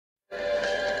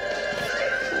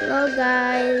Halo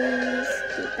guys,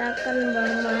 kita akan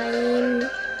bermain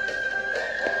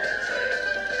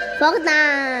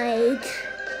Fortnite.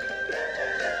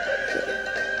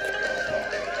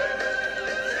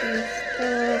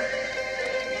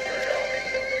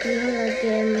 Ini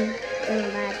game yang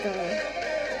battle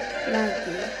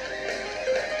lagi.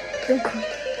 Tunggu,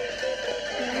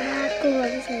 aku nggak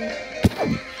bisa.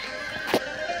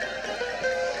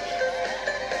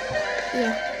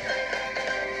 Ya,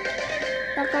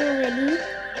 kita akan ready.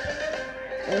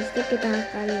 Terus kita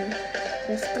akan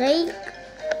straight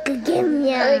ke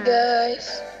gamenya. Hai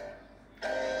guys.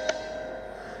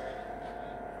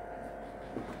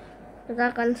 Kita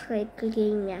akan straight ke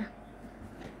gamenya.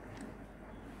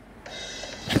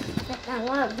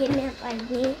 Pertama gamenya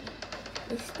pagi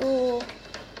itu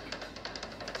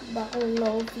baru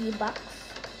low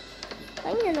V-Bucks.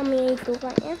 Kayaknya namanya itu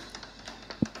kayaknya.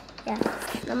 Ya,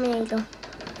 namanya itu.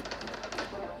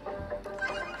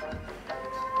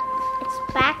 It's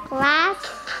backlash.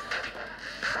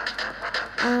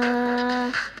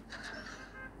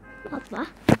 Apa?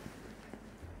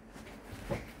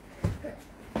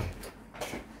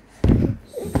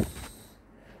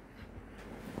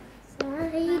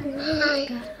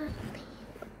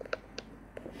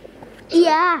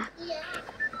 Iya.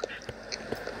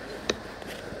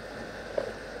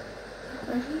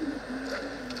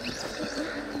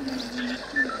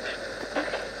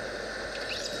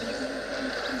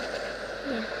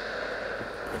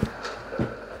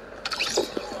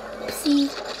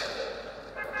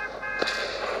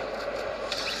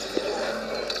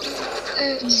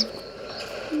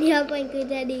 Ini apa yang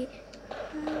terjadi?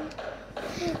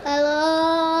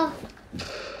 Halo,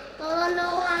 tolong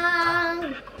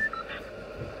doang.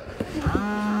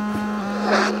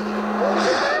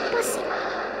 Apa sih?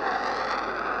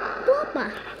 Itu apa?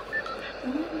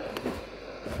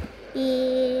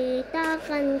 Kita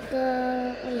akan ke,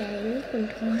 oh ya ini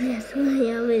kontrolnya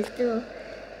semuanya habis itu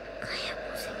kayak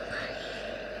pusing kali.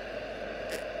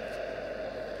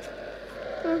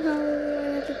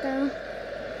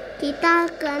 Kita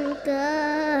akan ke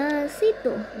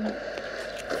situ.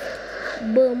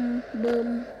 Bom.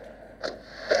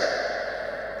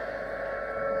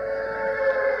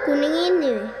 Kuning ini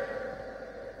ya.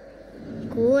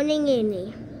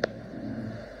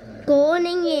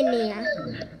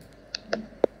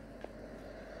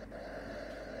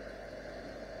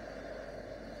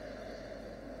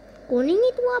 Kuning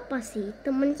itu apa sih?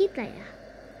 Teman kita ya?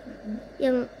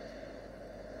 Yang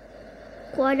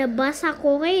kok ada bahasa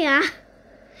Korea?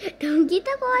 Dan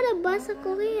kita kok ada bahasa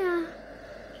Korea?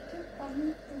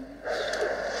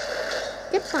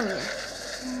 Jepang ya?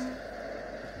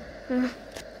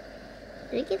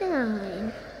 Jadi kita ngapain?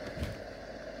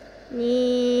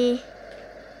 Nih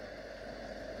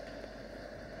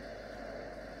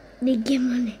di game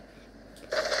mana?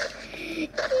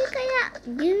 Ini kayak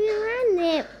game yang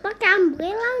aneh. Pakai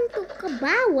umbrella untuk ke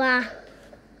bawah.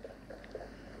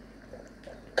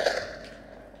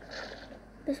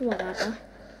 Terus buat apa?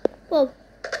 Wow,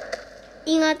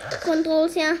 ingat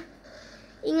kontrolnya.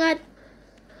 Ingat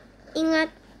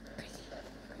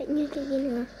kayaknya kayak gini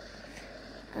lah.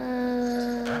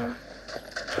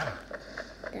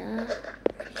 Dah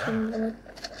sembut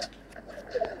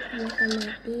akan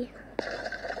mati.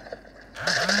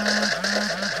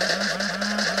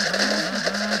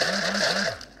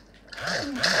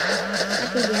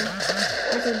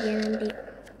 Mati dia nanti.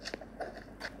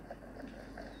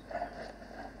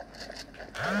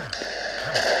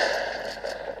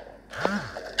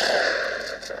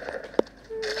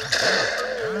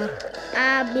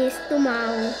 Abis itu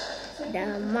mau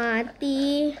udah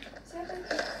mati.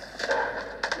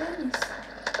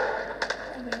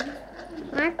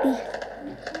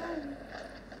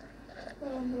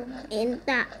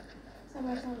 Entah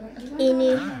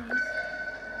ini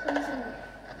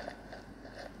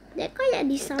dia kayak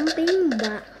di samping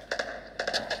mbak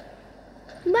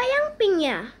yang pink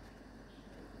ya,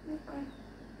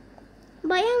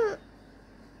 bayang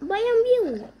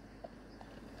biru,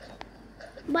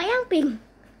 bayang pink.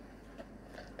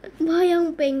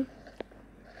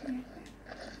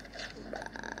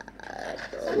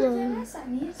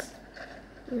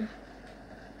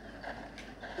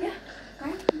 Ya,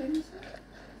 kan bagus.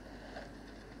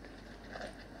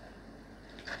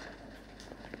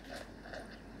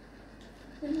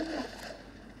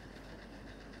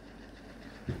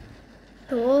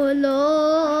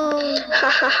 Tolong.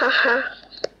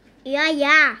 Ya.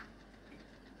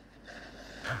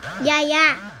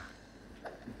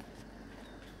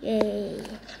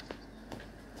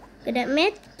 Ada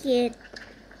medkit.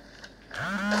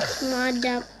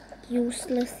 Madap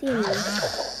useless ini.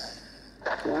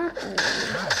 What?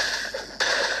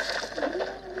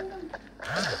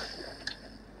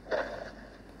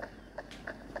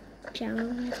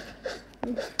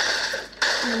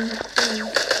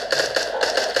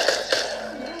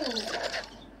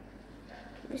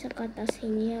 ke atas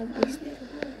sini habis itu.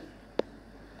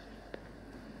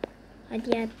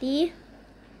 Hati-hati,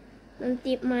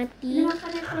 nanti mati. Ini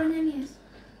makan apelnya nih.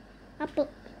 Apel,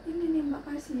 Ini nih Mbak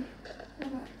kasih.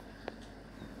 Coba.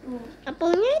 Tuh,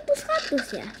 apelnya itu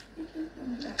 100 ya? itu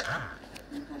enggak.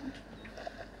 Makan.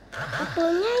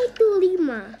 Apelnya itu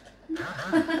 5.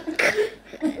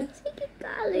 Sedikit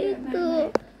kali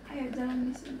itu. Ayo jalan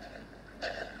di sini.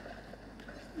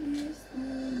 Yes,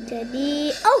 Jadi,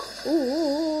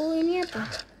 ini apa?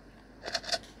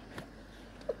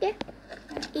 Oke.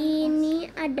 Ini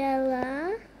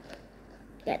adalah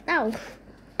nggak tahu.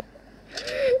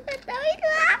 Nggak tahu itu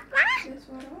apa. ada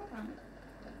suara orang.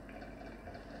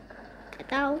 Nggak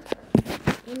tahu.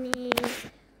 Ini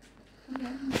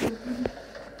Udah,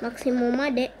 maksimum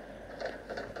adek.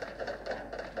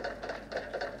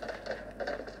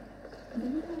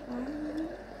 ini apa?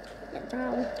 Nggak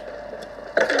tahu.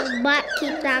 Coba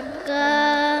kita ke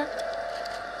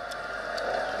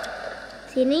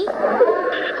sini.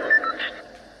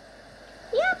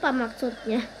 Ini apa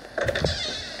maksudnya?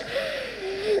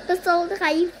 Assault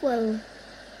rifle.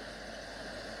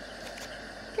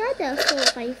 Gak ada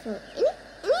assault rifle.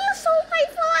 Ini assault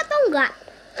rifle atau enggak?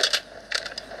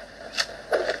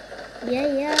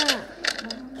 Iya.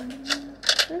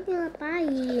 Terus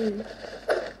ngapain?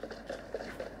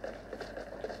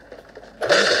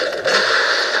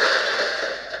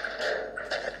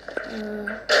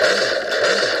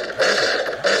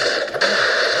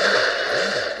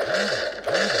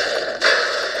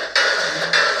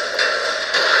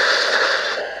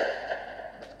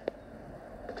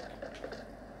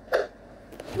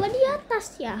 Gua di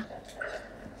atas ya.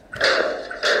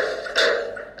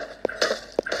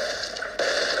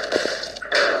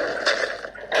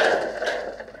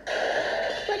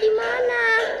 Gua di mana?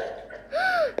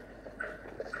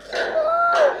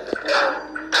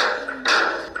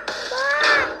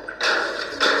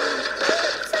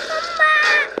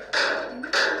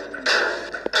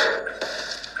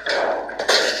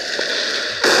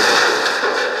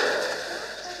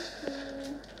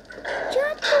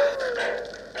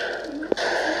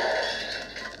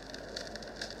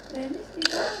 Dennis di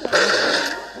bawah.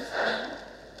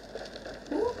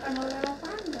 Bukan lewat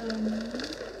tangga loh nih.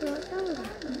 Lewat tangga.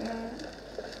 Tangga.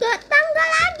 Gak tangga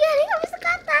lagi, ini gak bisa ke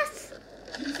atas.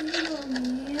 Di sini loh,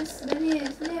 Miss.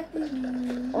 Dennis, lihat ini.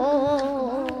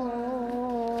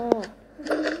 Oh.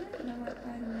 Lewat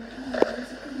tangga. Di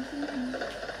situ di sini.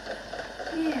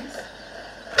 Miss.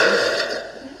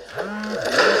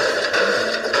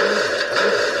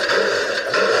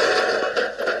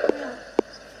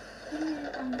 Ini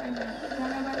tangganya. Jangan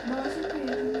lewat bawah situ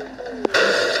ya.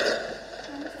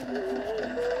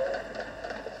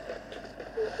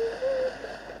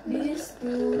 This to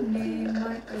the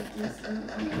market is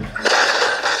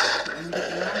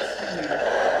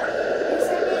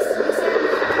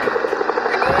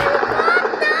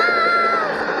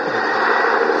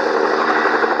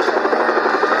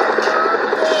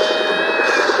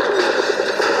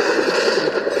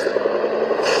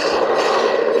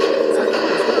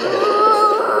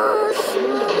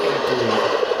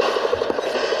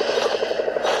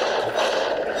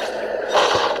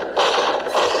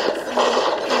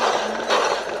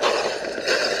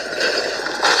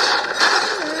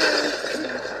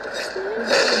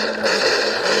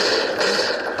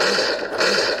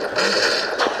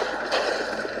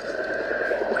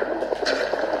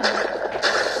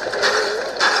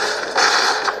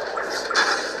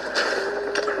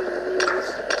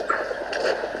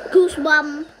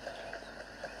Goosebump.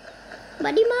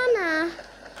 Mbak di mana?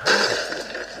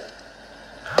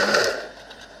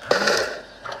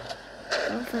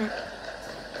 Perfect.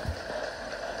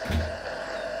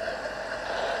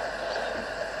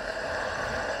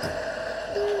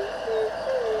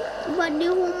 Mbak di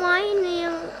rumah ini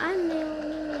yang aneh.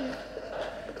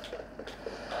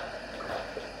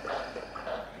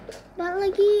 Mbak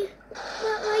lagi.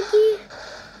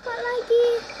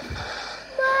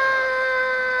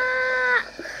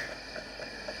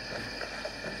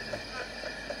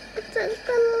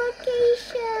 Certain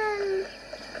location.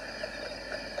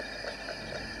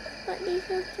 Mbak di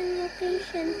certain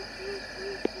location.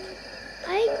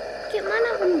 Gimana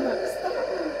kan Mbak?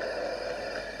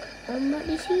 Oh, Mbak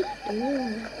di situ.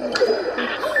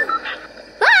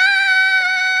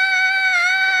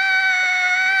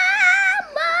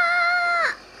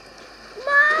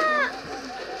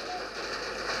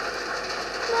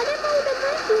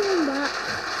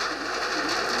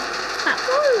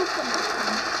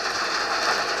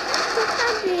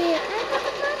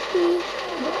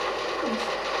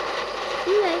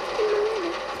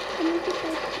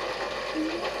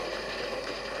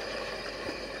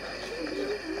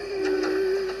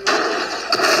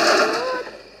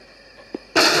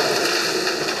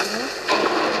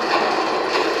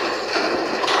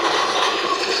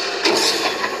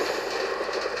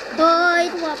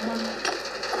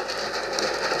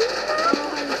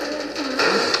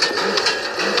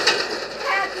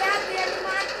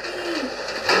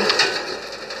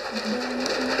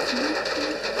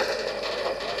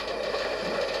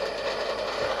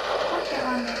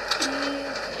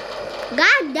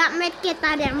 ada medkit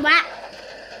ada Mbak.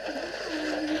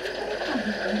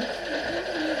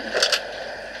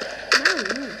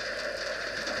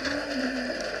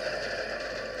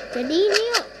 Jadi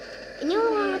ini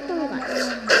orang atau enggak?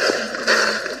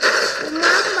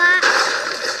 Mbak.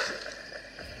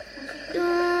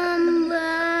 Domba.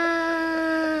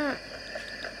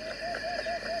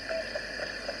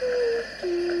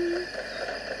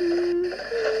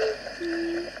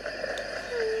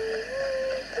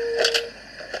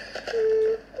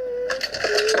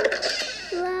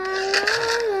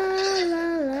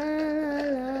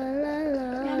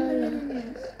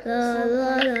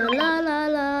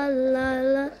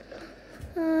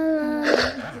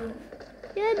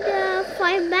 Ada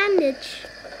 5 bandage.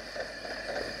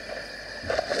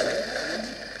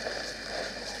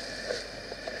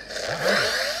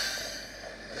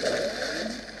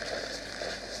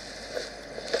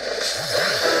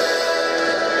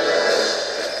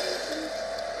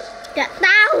 Gak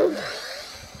tahu.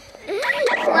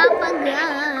 Kenapa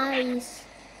guys?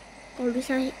 Kalau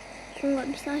bisa, kok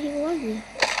nggak bisa heal lagi?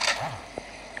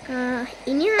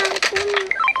 Ini langsung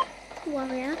keluar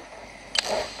ya.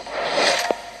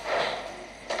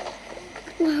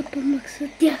 Wah, apa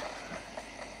maksudnya?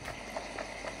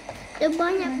 Ada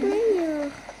banyak player.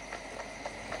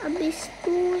 Habis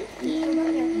itu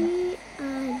ini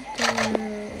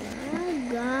adalah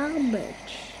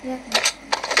garbage.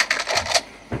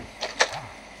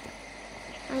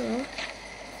 Halo.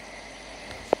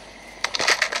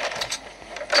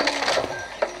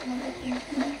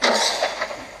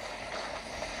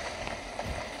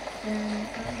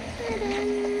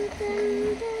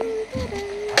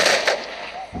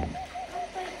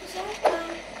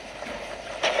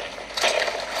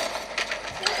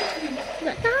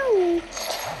 Nggak tahu.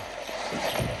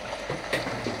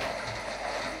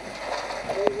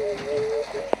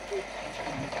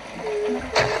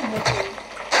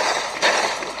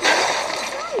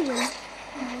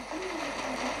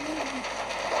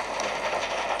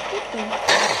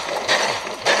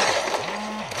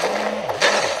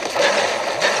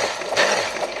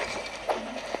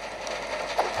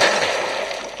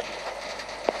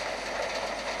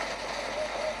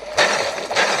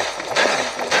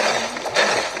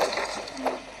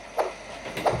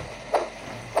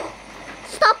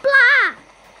 Stoplah,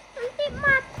 nanti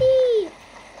mati.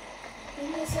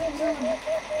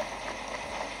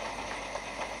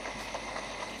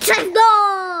 Save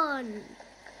zone.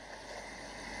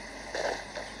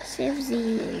 Save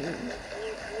zone.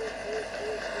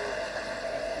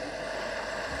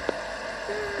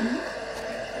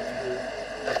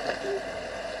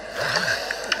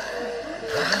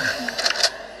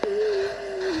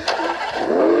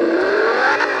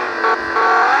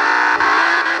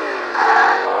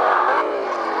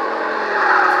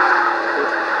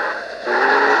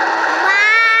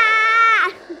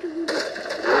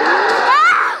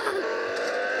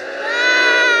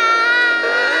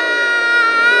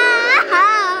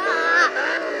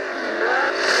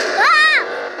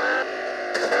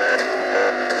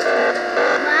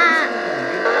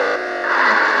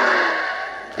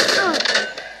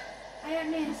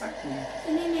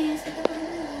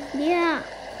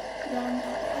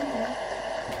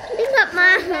 Dia nggak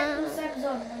mahal. Safe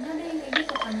zone, mana ada yang kayak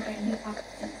gitu kan kayak di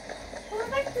PUBG. Oh,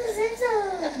 back to safe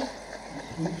zone.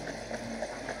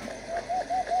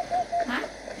 Hah?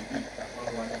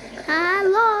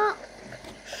 Halo.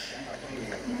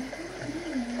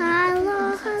 Halo,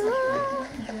 halo.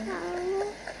 Halo.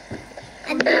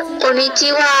 Aduh.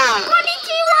 Konnichiwa.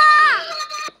 Konnichiwa.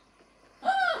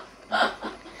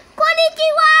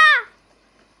 Konnichiwa.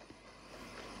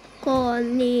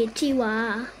 Konnichiwa.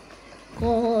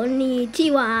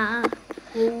 Konnichiwa.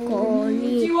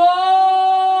 Konnichiwa.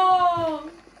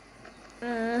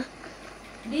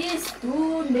 This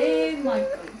today,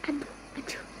 Michael.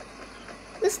 Aduh.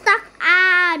 Ngestak.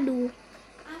 Aduh.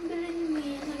 Ambil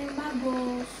ini yang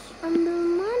bagus. Ambil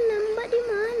mana Mbak? Di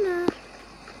mana?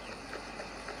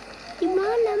 Di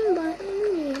mana Mbak?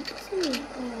 Ini sini.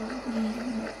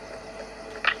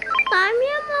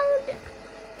 Time-nya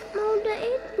mau udah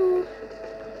itu.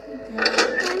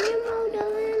 Time-nya mau udah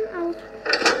land out.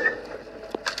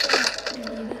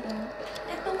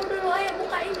 Tunggu dulu, ayo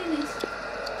buka ini nih.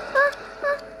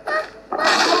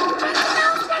 Ada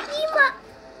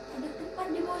tempat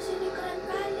di bawah sini keren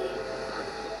kali.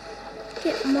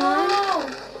 Kayak mana? Wow,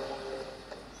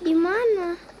 Di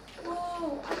mana?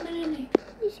 wow, ambil ini.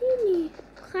 Di sini.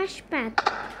 Crash pad.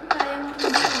 Enggak yang warna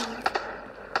biru.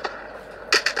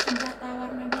 Senjata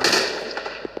warna biru.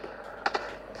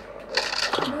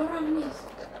 Ada orang nih.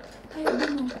 Ayo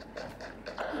bunuh.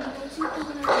 Di bawah situ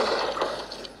kenapa?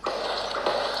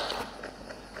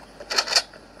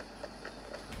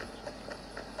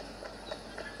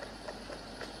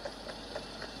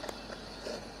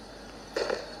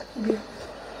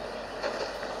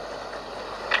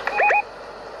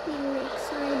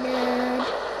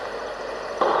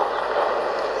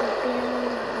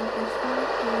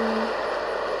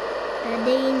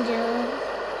 danger.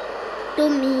 Two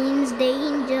means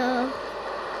danger.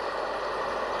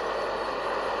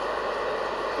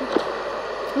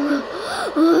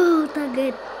 Oh,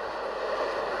 target.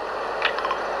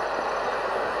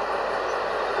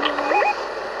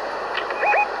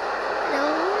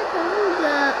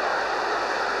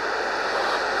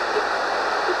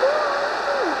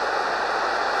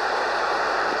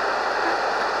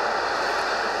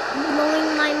 Blowing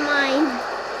my mind.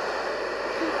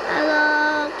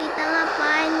 Halo, kita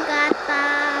ngapain ke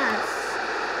atas?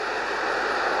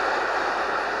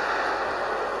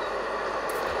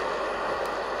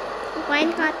 Ngapain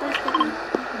ke atas kita?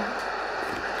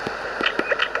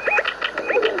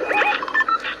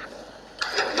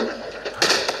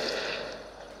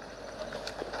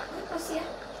 Apa sih ya?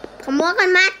 Kamu akan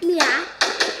mati ya.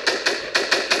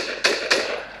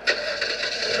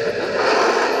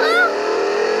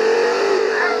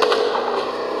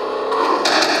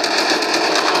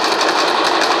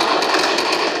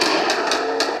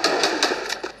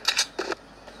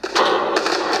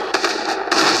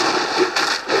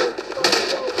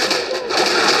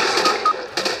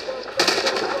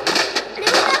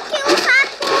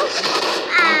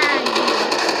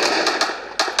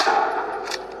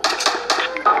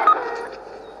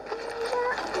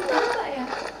 Apa ya?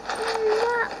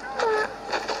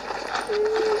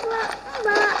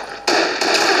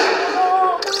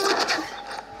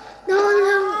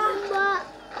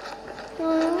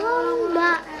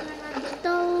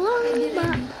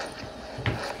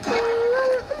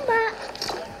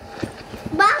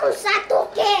 Baru satu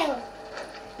kill.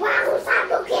 Baru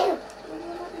satu kill.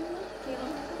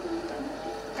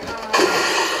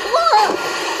 Wow.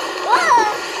 Wow.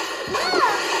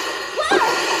 Wow. Wow.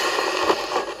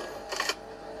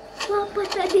 Apa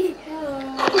tadi?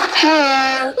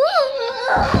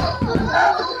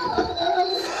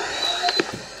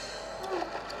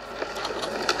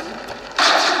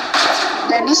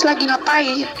 Dennis lagi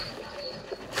ngapain?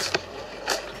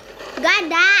 Gak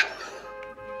ada.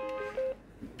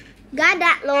 Gak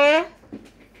ada loh.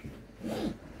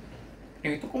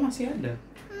 Yang itu kok masih ada?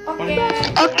 Oke.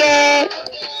 Oke.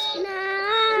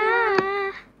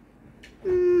 Nah,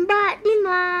 Mbak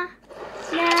Dima.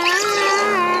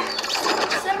 Nah,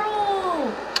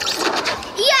 Seru.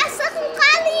 iya seru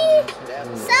kali.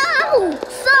 Seru,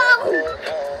 seru.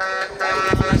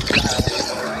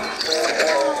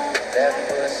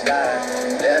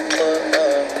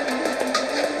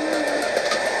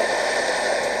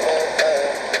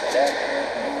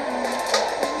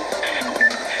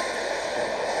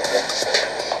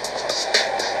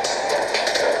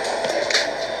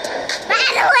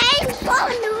 Baru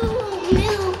handphone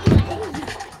dulu.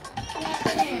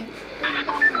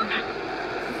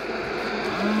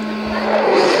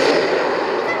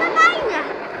 Kita ngapain ya?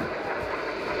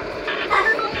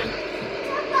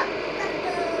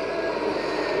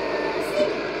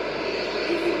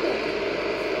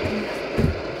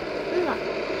 Enggak.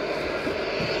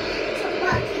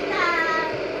 Coba kita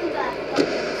enggak.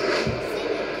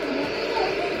 Sini.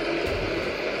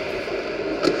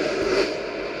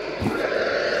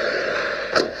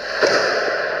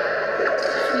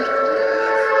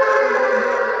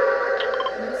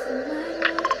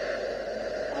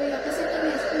 Oh ya, ke situ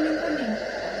nih, kuning.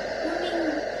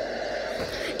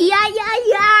 Iya, iya,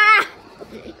 iya.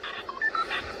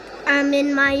 I'm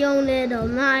in my own little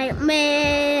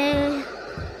nightmare.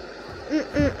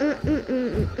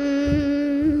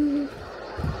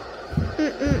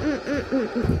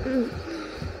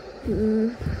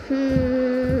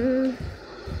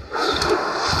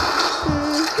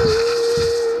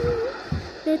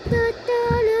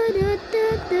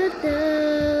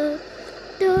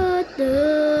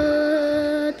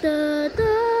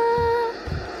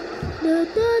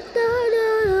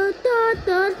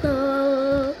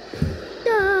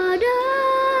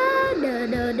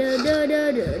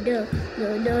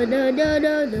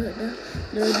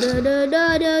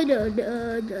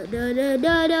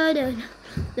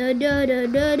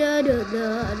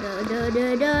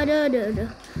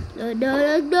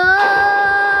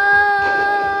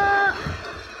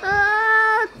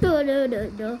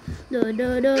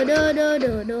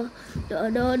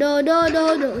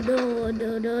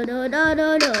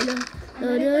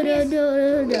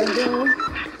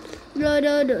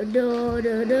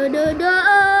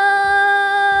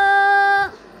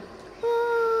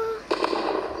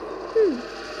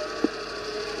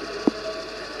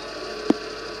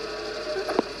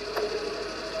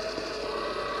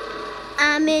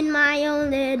 I'm in my own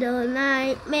little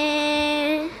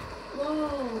nightmare.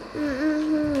 Wow.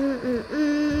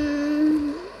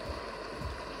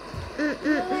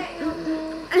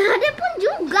 Ada pun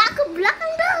juga ke belakang.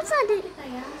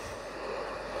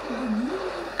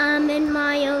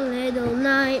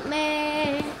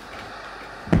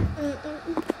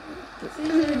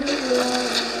 Jangan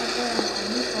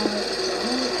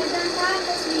ke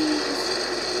atas, Miss.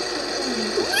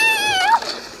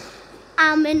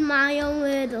 I'm in my own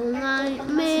little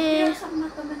nightmare. Sama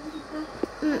teman kita.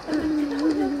 Teman kita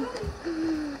udah kali.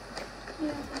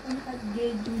 Ya, tempat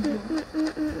Geju.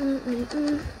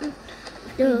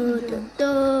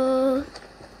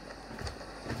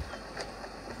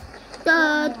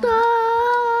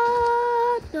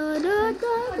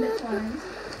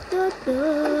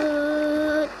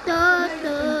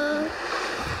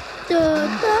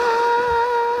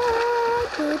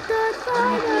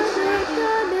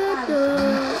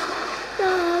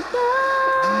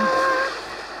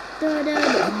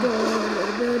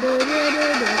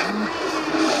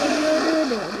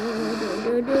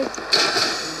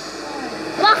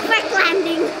 Perfect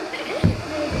landing.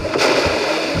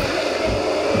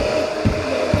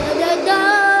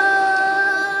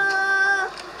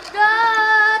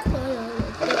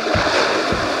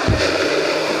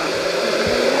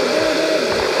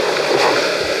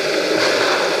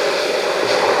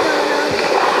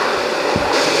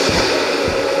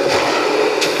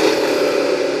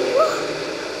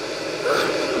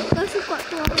 Gak suka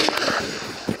tuh.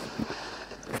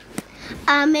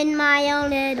 I'm in my own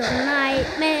little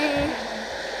nightmare.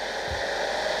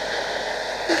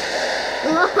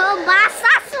 Oh,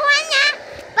 basah semuanya.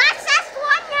 Basah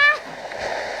semuanya.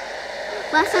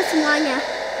 Basah semuanya.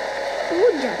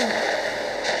 Hujan.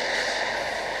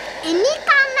 Ini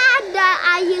karena ada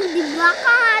air di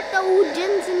belakang atau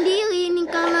hujan sendiri ini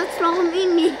karena storm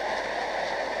ini.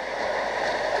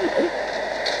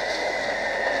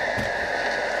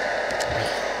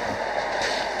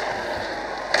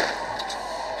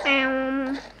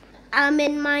 I'm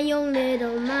in my own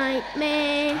little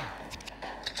nightmare.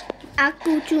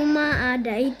 Aku cuma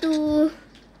ada itu.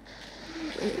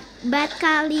 Bad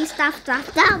kali stuff blah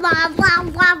blah blah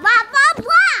blah blah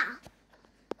blah.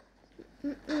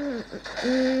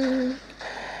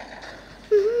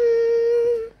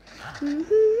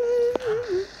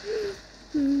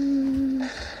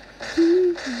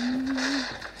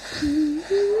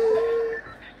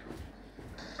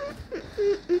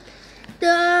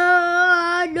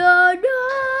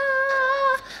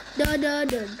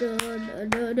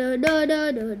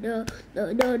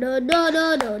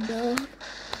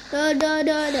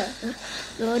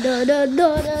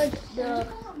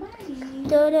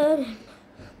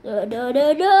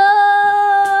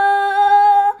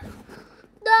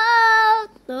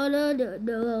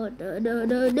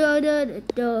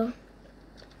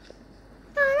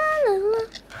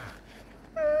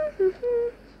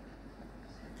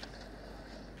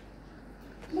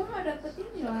 Mau nggak dapet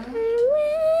ini lah.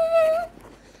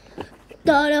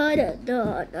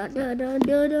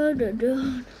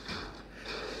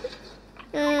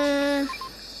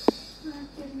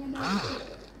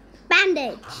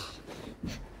 Bandage.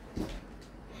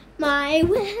 My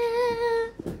way,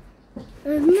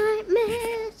 a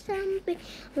nightmare, something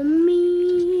on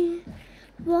me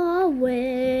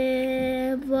forever.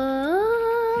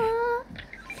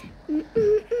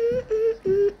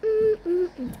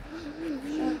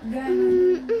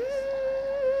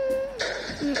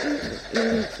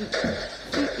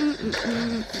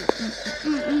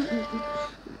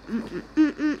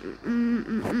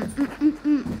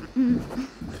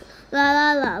 La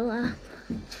la la la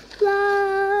la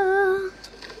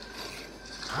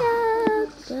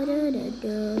da da da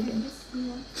da da.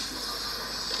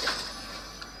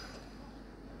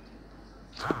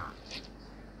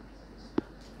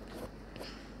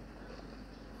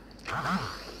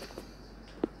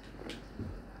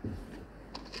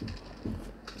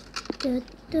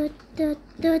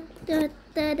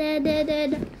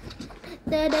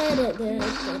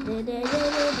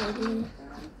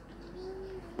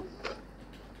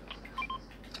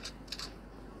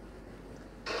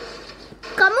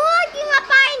 Kamu lagi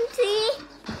ngapain sih?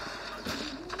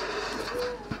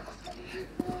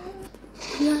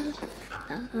 Ya.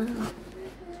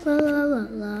 La la la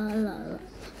la la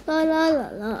la la la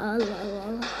la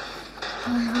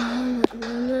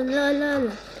la la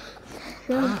la.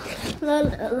 La la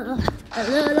la la. La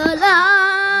la la la.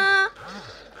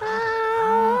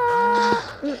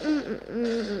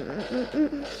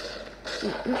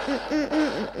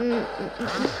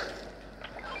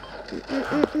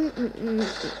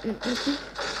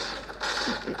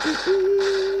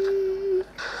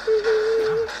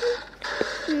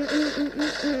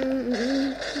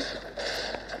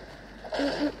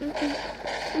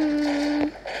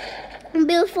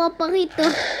 Ambil flopper itu.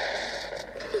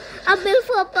 Ambil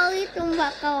flopper itu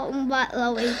Mbak kalau Mbak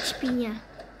low HP-nya.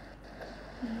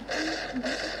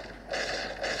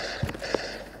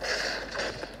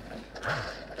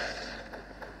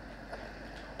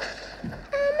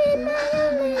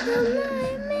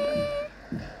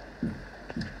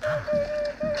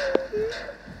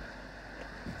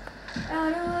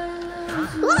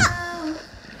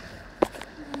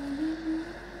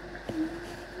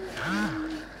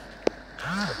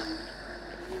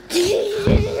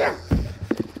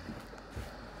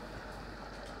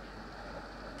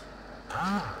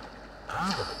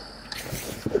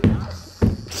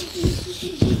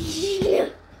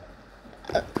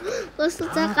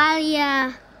 Kusut sekali ya.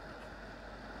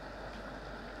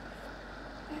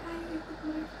 Ayo ikut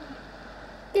mereka.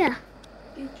 Ya.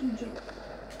 Cujo.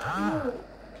 Oh.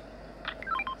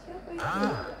 Siapa itu?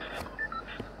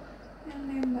 Yang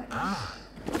nembak.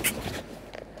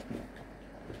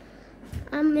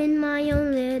 I'm in my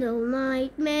own little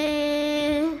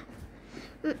nightmare.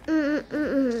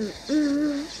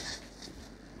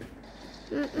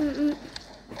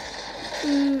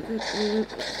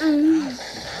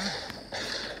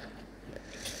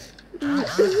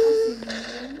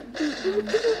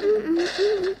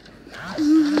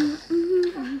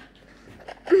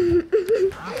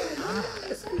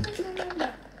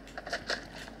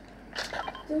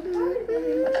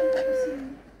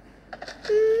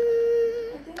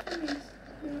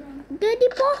 Dia di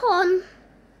pohon.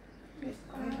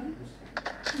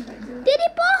 Dia di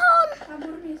pohon.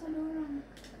 Kabur nih sama orang.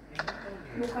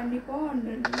 Bukan di pohon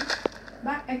dan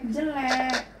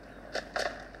jelek.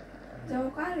 Jauh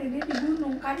kali dia di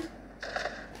gunung kan.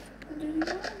 Dari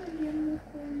mana dia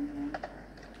mukulnya?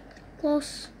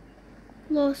 Close.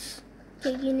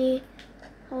 Kayak gini.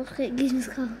 Harus kayak gini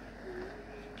sekarang.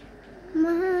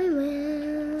 My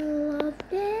well of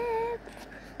death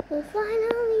will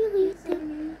finally lead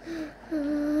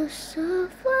us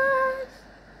of us.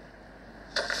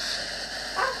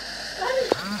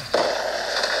 Lari.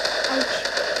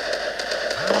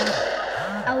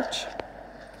 Ouch.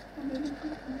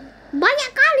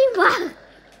 Banyak kali, Pak.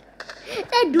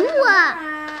 Dua.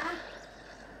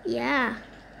 Ya.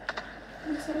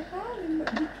 Besar kali mbak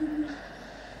bikinnya.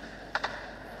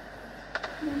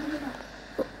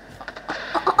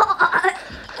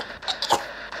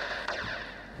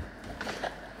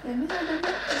 Dan bisa ada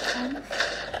kan?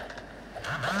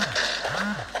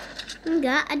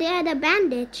 Enggak, ada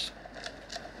bandage.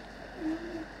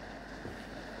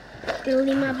 5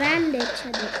 bandage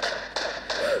ada.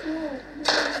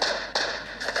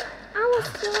 Awas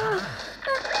loh.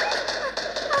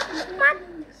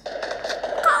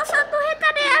 Kok satu hit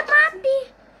ada yang mati.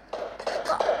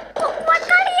 Kok kuat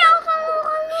kali ya kalau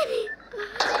orang ini.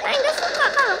 Saya nggak suka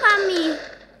kalau kami.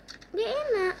 Gak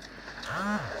enak.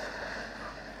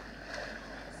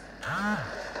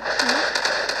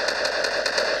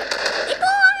 Itu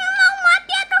orang yang mau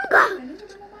mati atau enggak?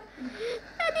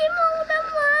 Tadi mau udah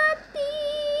mati.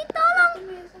 Tolong.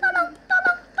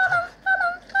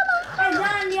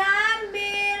 Jangan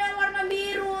diambil yang warna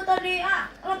biru tadi.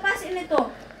 Lepasin itu.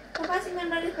 Lepasin yang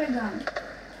tadi pegang.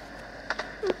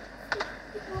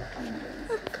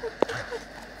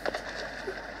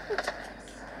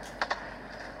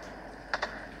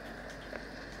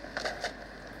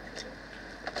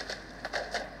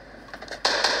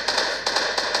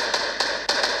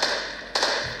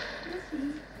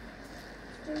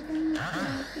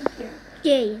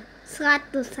 Oke,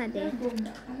 100 ada.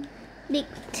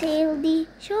 Detail di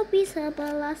Shopee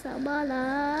sebelah.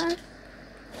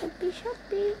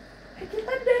 Shopee.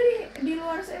 Kita dari di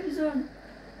luar safe zone.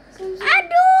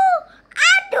 Aduh.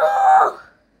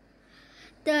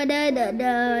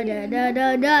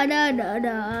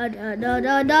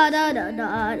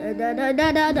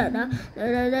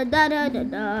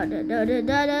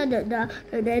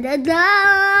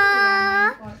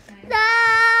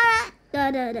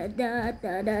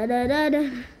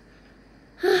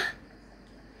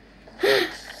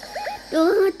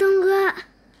 Atau enggak?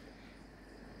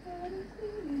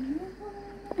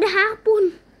 Udah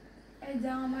ampun.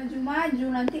 Jangan maju-maju,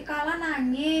 nanti kalah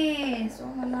nangis.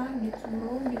 Soalnya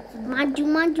disuruh.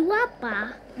 Maju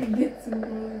apa?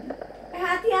 Disuruh.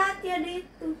 Hati-hati ada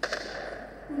itu.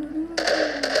 Ini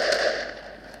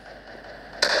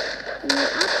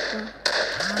apa?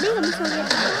 Dia nggak bisa lihat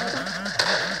apa-apa.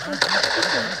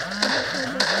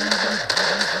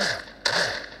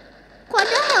 Kok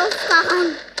ada health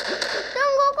sekarang?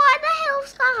 Tunggu, kok ada health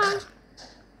sekarang?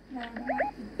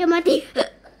 Ya mati.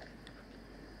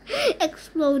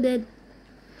 Exploded.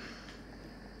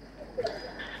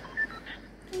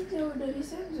 Jauh dari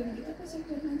safe zone, kita ke safe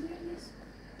zone aja, Nis.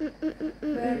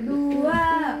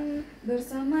 Berdua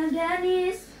bersama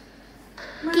Danis.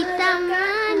 Kita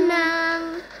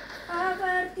menang.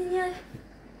 Apa artinya?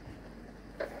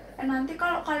 Nanti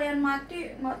kalau kalian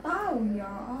mati nggak tahu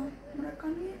ya.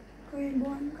 Mereka nih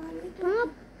kehebohan kali itu.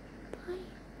 Ngapain?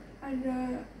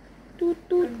 Ada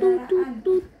Tutu.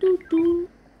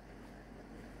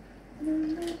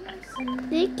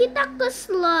 Jadi kita ke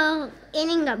slot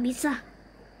ini nggak bisa.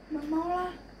 Nggak mau lah,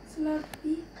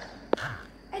 Slurpee.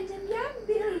 Jangan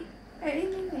diambil.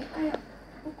 Ini nih, ayo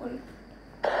pukul.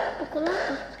 Pukul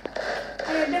apa?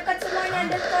 Ayo dekat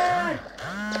semuanya, dekat.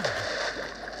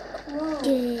 Wow.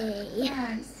 Oke.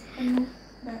 Nice. Penuh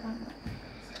barang.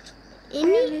 Ini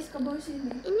Ayo, Nis, ke bawah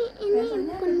sini. Ini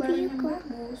Biasanya bukan ada barang yang vehicle.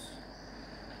 bagus.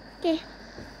 Oke.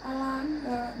 Alam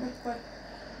nggak dapat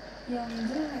yang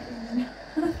jelek ini.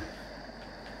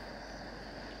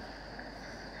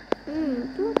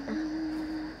 Itu apa?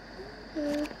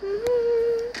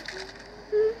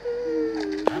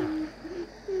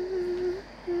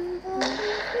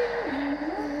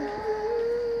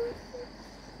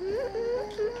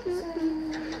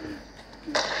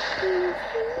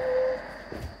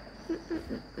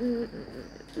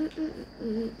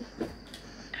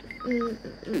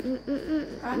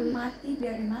 Kan mati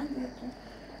biarin aja tuh.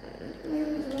 Ayo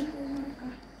jalan ke mereka.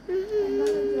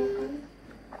 Enak aja kali.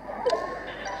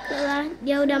 Setelah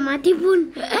dia udah mati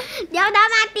pun. Dia udah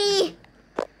mati.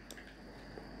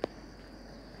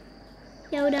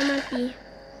 Dia udah mati.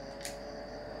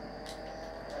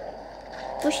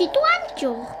 Bus itu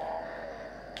hancur.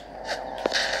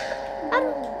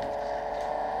 Aduh.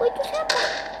 Woi, itu siapa?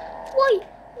 Woi,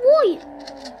 woi.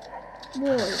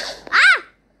 Woi. Ah!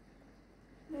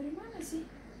 Dari mana sih?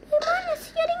 Dari mana sih?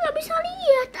 Jadi nggak bisa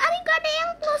lihat. Ari nggak ada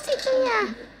yang close itunya.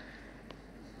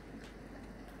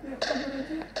 Yuk kabur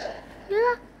aja.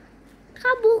 Ya,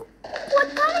 kabur. Kuat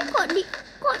kali kok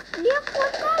dia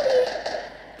kuat kali.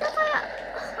 Dia kayak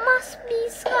must be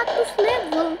 100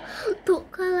 level untuk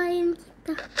kalahin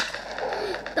kita.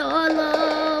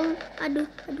 Tolong. Aduh.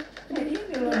 Jadi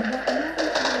ini loh di belakangnya.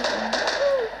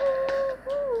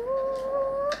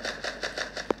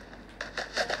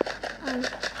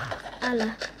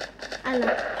 Alah.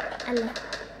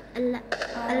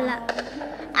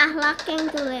 Ahlak yang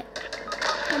jelek.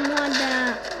 Kamu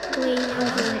ada kue yang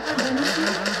jelek.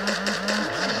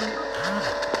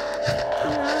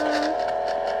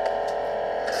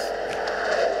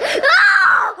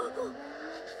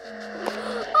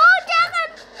 Oh, jangan.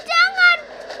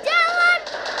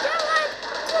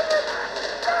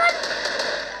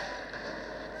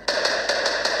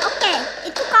 Oke,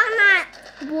 itu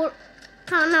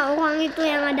karena orang itu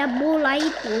yang ada bola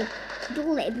itu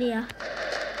jelek dia.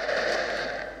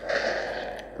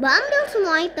 Ambil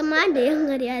semua item ada yang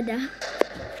nggak ada.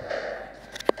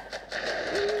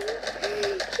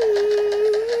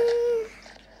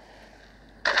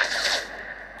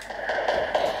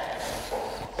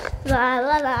 La.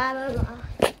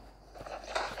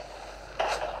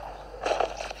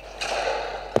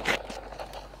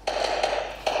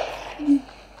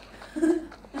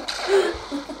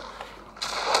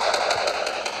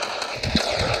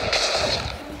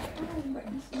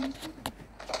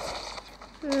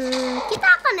 Kita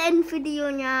akan end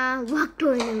videonya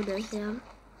waktu ini udah siang.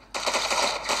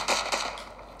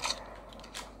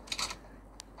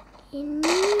 Ini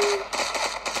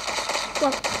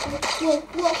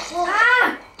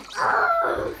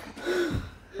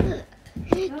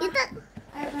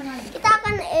kita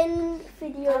akan end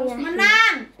videonya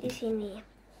di sini.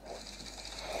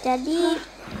 Jadi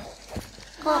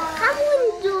kok kamu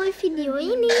enjoy video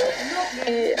ini,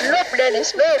 Loop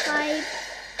Dennis Babe.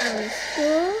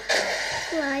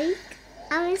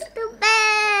 Habis itu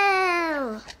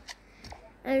bell.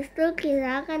 Habis itu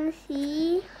kita akan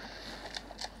see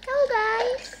you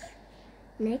guys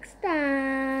next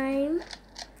time.